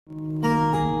Standing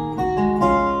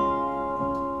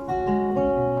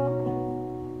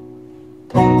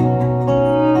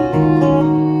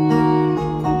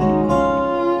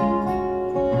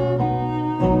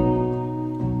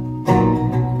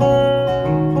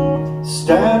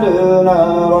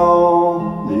out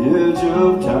on the edge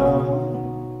of town,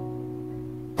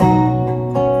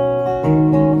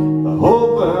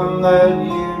 hoping that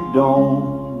you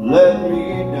don't let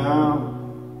me down.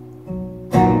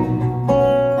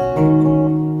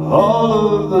 All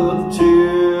of the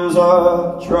tears I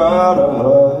try to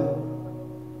hide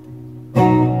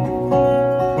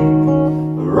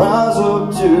rise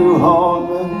up to haunt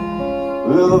me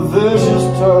with a vicious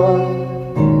tide.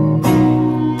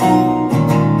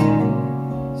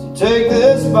 Take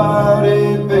this body,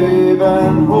 babe,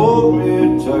 and hold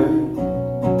me tight,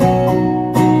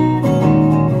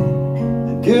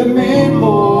 and give me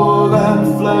more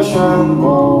than flesh and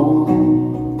bone.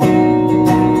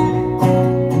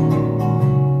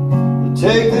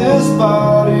 Take this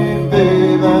body,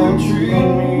 babe, and treat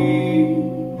me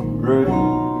right,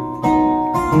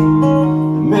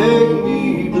 and make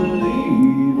me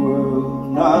believe we're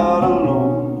not alone.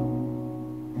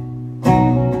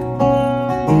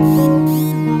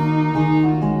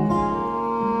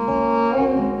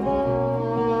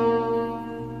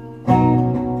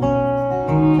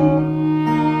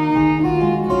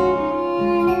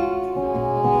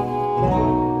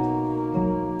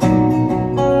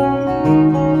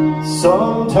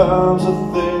 Sometimes I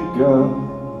think I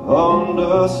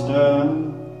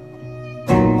understand,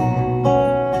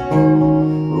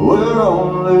 we're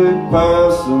only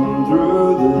passing through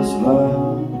this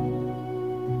land,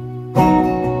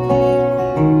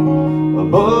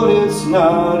 but it's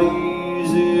not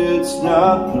easy, it's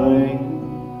not plain.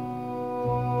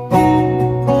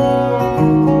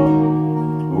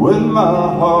 When my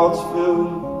heart's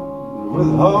filled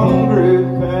with hungry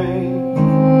pain,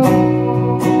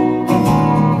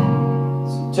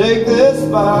 take this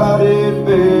body,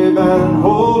 babe, and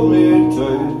hold me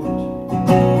tight,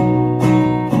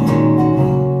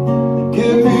 and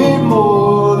give me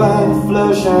more than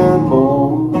flesh and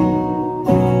bone.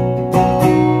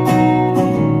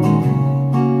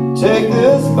 Take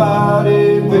this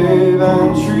body, babe,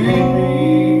 and treat me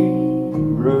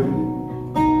right,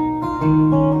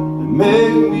 and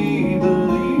make me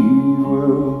believe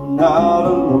we're not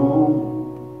alone.